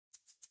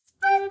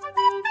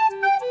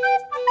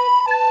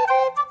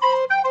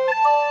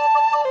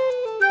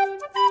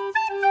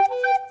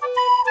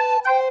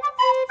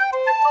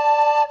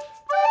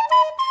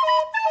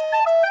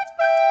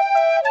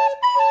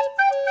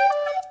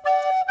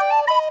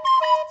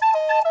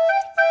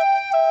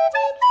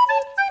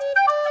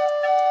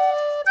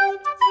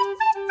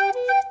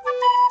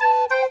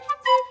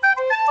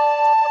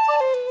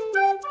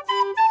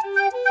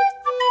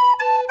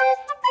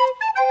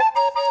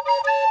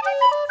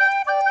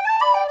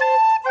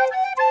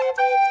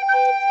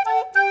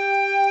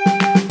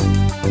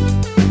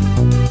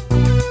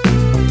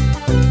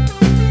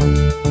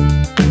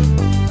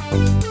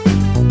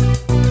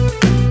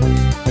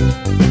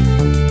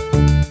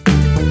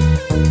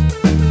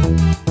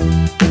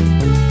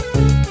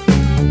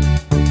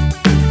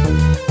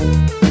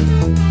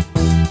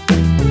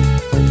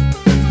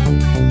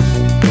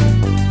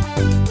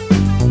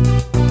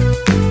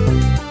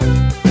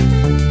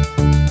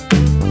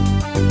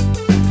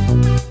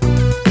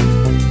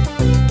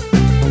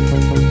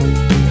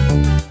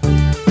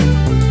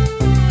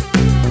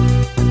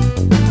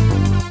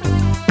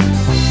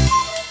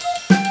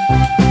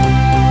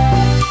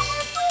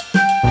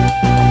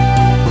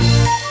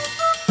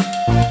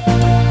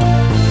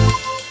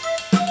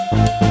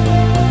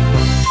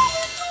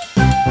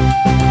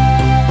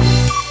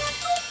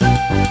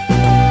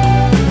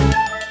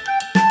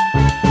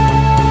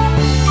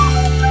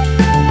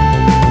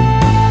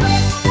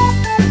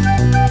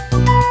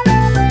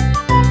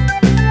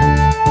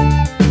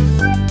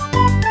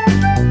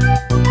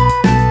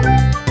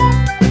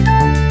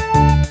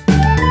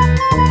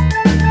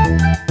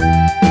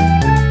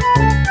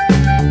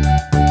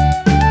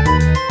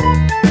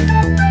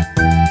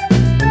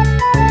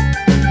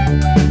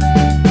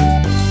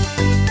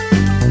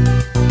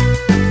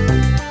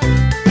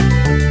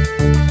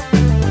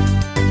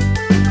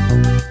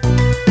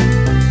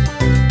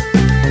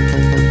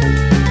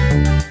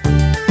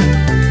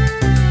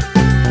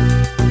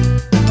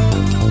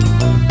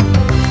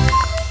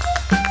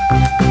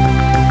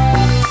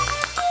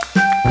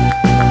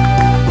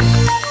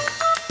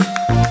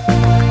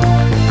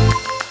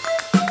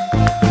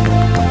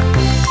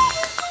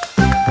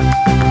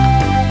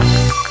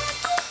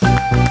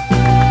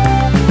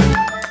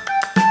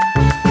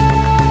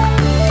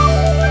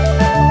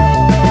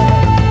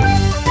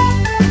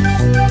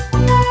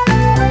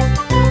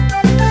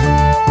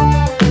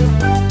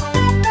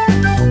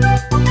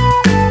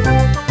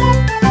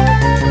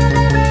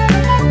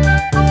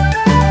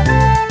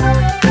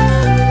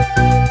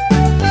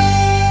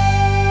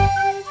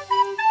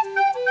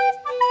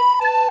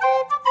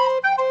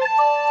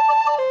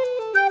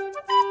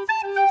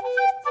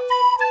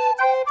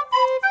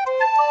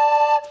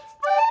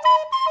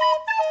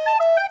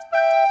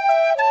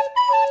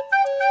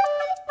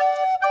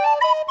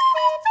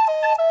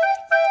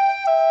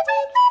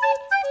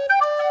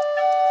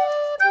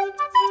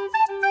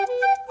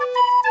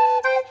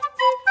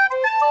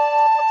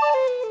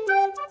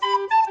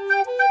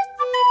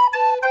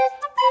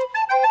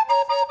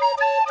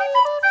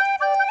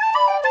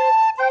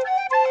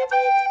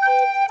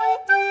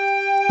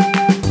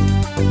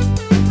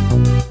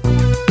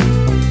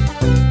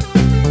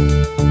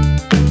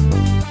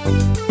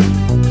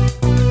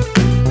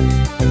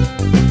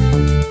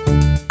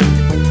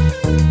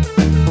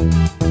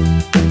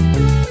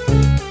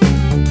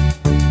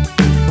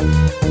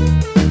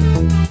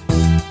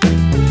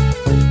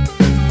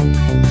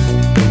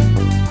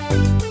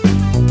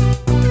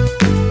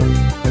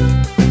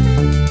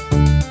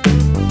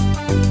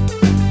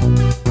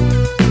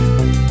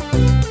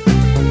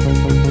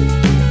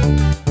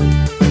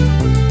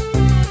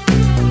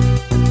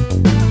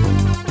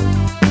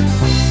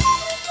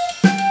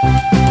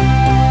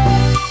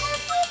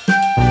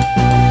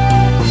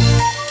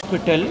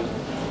Hospital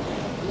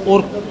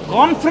ஒரு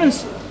conference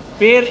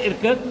பேர்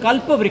இருக்கு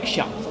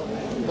Kalpavriksha.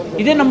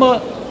 இதே நம்ம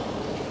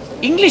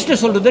இங்கிலீஷ்ல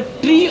சொல்றது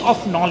Tree of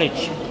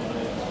Knowledge.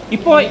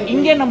 இப்போ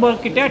இங்கே நம்ம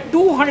கிட்ட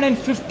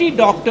 250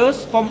 doctors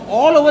from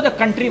all over the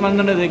country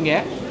வந்தனதுங்க,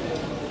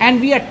 and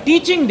we are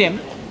teaching them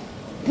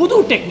புது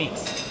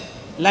டெக்னிக்ஸ்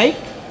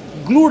லைக்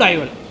க்ளூட்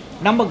ஐவல்.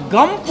 நம்ம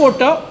கம்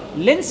போட்ட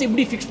லென்ஸ்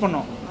எப்படி ஃபிக்ஸ்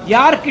பண்ணோம்,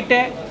 யார்கிட்ட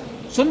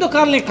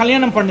சொந்தக்காரில்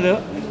கல்யாணம் பண்ணுது,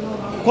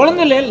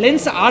 குழந்தைல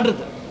லென்ஸ்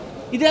ஆடுறது,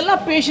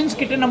 இதெல்லாம் பேஷண்ட்ஸ்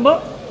கிட்ட நம்ம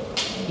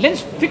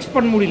லென்ஸ் ஃபிக்ஸ்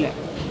பண்ண முடியல,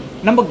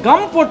 நம்ம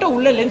கம் போட்ட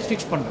உள்ள லென்ஸ்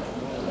ஃபிக்ஸ் பண்ணுறோம்.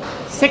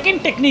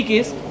 செகண்ட் டெக்னிக்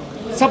இஸ்,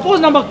 சப்போஸ்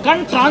நம்ம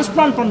கண்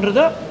டிரான்ஸ்பிளான்ட்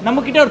பண்ணுறது,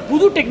 நம்மக்கிட்ட ஒரு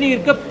புது டெக்னிக்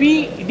இருக்குது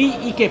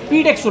PDEK,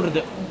 பீடெக்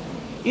சொல்கிறது.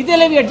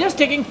 இதில் we are just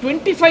taking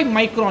 25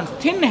 microns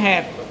thin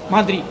hair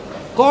மாதிரி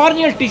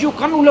கார்னியல் டிஷ்யூ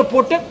கண் உள்ளே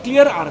போட்டு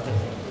கிளியர் ஆகுது.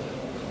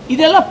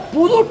 இதெல்லாம்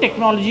புது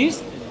டெக்னாலஜிஸ்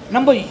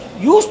நம்ம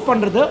யூஸ்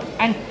பண்ணுறது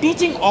and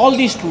teaching all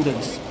the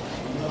students.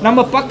 நம்ம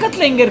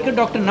பக்கத்தில் இங்கே இருக்குது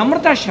doctor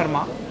Namrata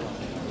Sharma,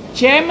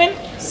 chairman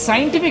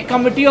scientific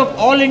committee of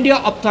all India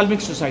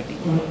ophthalmic society.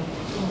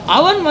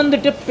 அவன்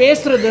வந்துட்டு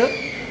பேசுகிறது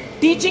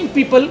டீச்சிங்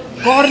பீப்புள்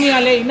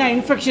கார்னியாலே என்ன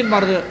இன்ஃபெக்ஷன்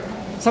வருது,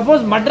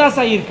 சப்போஸ் மட்ராஸ்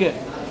ஆகியிருக்கு,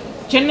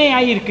 சென்னை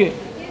ஆகியிருக்கு,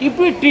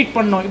 இப்படி ட்ரீட்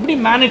பண்ணோம், இப்படி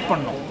மேனேஜ்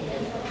பண்ணோம்.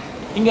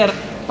 இங்கே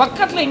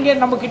பக்கத்தில் இங்கே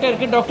நம்மக்கிட்ட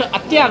இருக்குது doctor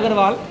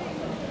Agarwal,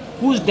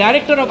 who is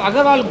director of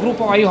Agarwal Group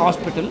of Eye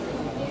Hospital,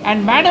 and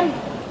madam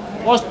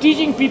was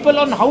teaching people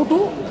on how to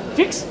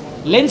fix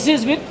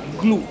lenses with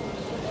glue.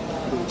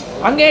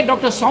 அங்கே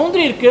டாக்டர்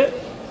சௌந்தரி இருக்கு.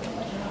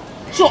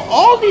 So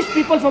all these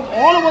people from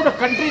all over the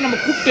country நம்ம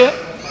கூப்பிட்டு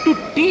to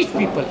teach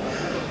people.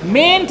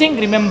 Main thing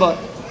remember,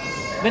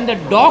 when the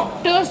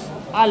doctors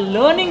are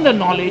learning the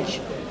knowledge,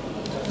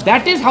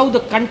 that is how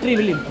the country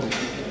will improve.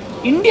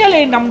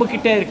 இந்தியாவில் நம்ம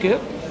கிட்ட இருக்கு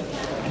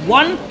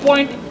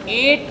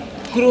 1.8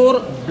 crore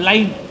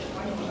blind.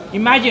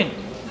 Imagine,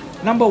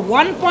 நம்ம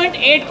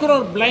 1.8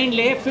 crore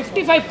blindலே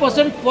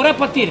 55%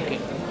 பொறப்பத்தி இருக்கு,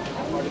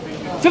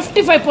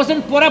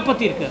 55%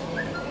 பொறப்பத்தி இருக்கு.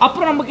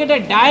 அப்புறம் நம்ம கிட்ட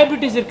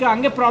டயபெட்டிஸ் இருக்கு,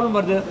 அங்கே ப்ராப்ளம்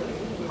வருது,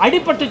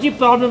 அடிபட்டுச்சு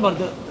ப்ராப்ளம்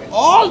வருது.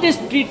 ஆல் திஸ்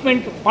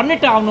ட்ரீட்மெண்ட்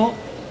பண்ணிட்டு ஆகணும்.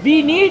 we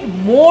need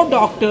more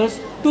doctors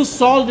to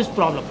solve this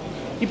problem.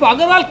 இப்போ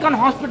அகர்வால் கான்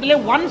ஹாஸ்பிட்டலே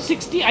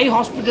 160 ஐ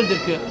ஹாஸ்பிட்டல்ஸ்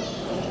இருக்கு.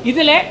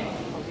 இதில்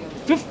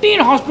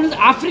 15 ஹாஸ்பிட்டல்ஸ்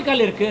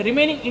ஆஃப்ரிக்காவில் இருக்கு,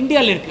 ரிமைனிங்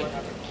இந்தியாவில் இருக்கு.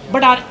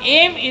 But our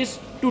aim is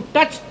to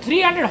touch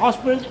 300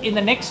 hospitals in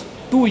the next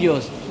 2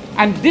 years,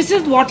 and this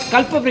is what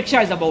Kalpavriksha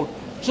is about,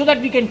 so that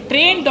we can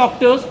train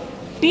doctors,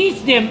 teach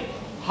them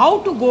how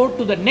to go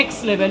to the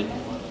next level,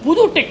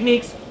 புது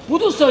techniques,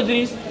 புது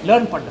surgeries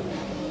learn பண்ணு.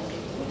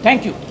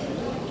 Thank you.